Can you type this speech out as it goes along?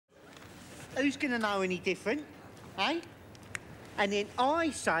who's going to know any different, eh? And then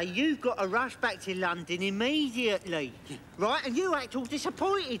I say you've got to rush back to London immediately, right? And you act all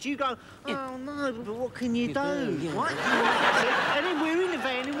disappointed. You go, oh, no, but what can you do? What? And then we're in the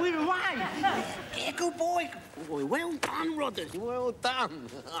van and we're away. Yeah, good boy. Good boy. Well done, Rodney. Well done.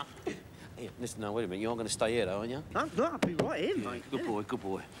 Hey, listen, now, wait a minute. You're going to stay here, though, aren't you? No, I'll be right here, mate. Good boy, good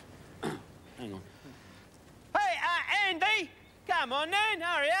boy. Hang on. Hey, Andy! Come on then,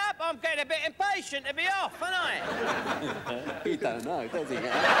 hurry up. I'm getting a bit impatient to be off, aren't I? He don't know, does he?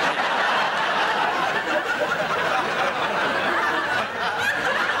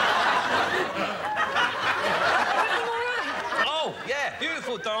 Oh, yeah,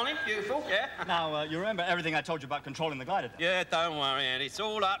 beautiful, darling, beautiful, yeah. Now, you remember everything I told you about controlling the glider? Yeah, don't worry, Andy. It's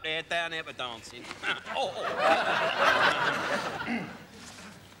all up there, down there for dancing.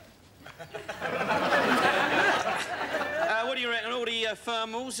 What do you reckon? All the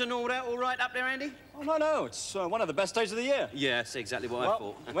thermals and all that all right up there, Andy? Oh, no. It's one of the best days of the year. Yeah, that's exactly what I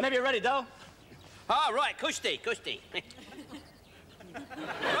thought. Whenever you're ready, Dal. Oh, right, Kushti.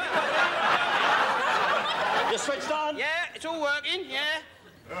 You switched on? Yeah, it's all working, yeah.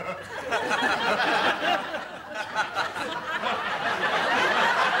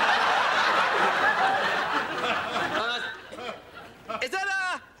 Is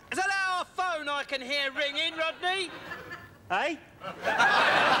that our phone I can hear ringing, Rodney? Hey?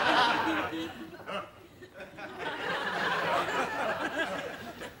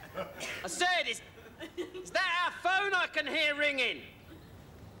 I said, is that our phone I can hear ringing?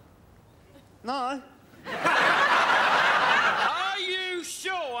 No. Are you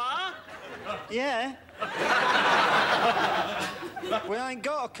sure? Yeah. We ain't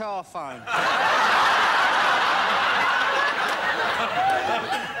got a car phone.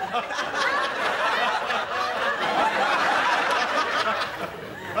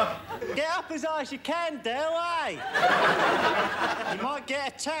 Get up as high as you can, Del, eh? You might get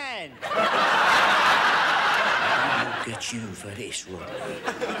a tan. I'll get you for this, Rodney.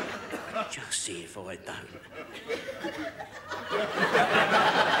 Just see if I don't. Where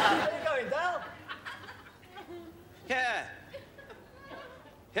are you going, Dal? Yeah,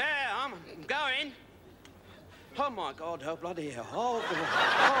 I'm going. Oh, my God, oh, bloody hell. Oh, bloody...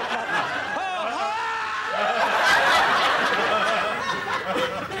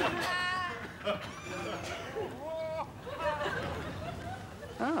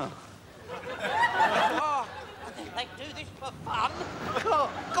 Oh. Oh, they do this for fun.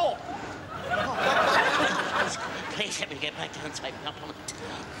 Go. Please let me get back down safe enough.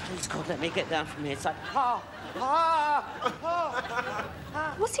 Please, God, let me get down from here. So,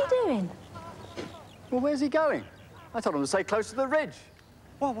 What's he doing? Well, where's he going? I told him to stay close to the ridge.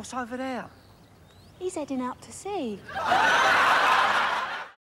 Well, what's over there? He's heading out to sea.